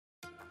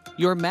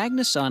Your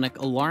Magnasonic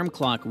Alarm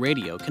Clock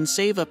Radio can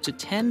save up to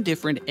 10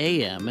 different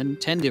AM and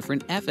 10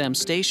 different FM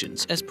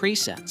stations as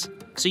presets,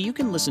 so you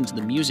can listen to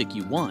the music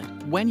you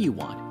want when you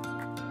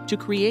want. To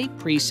create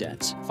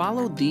presets,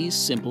 follow these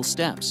simple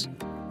steps.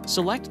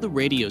 Select the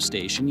radio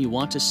station you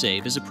want to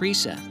save as a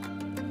preset.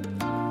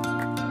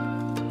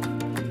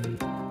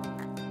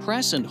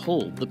 Press and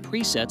hold the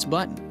Presets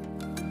button.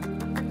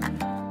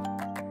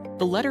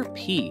 The letter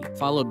P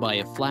followed by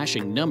a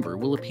flashing number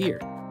will appear.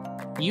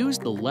 Use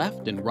the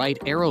left and right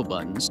arrow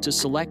buttons to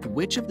select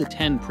which of the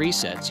 10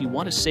 presets you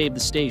want to save the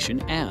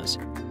station as.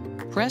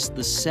 Press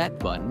the Set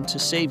button to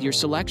save your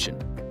selection.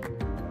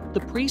 The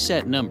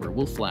preset number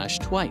will flash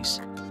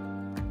twice.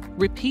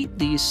 Repeat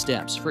these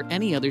steps for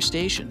any other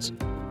stations.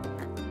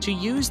 To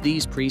use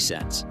these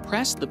presets,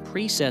 press the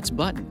Presets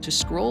button to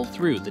scroll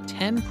through the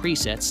 10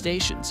 preset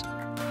stations.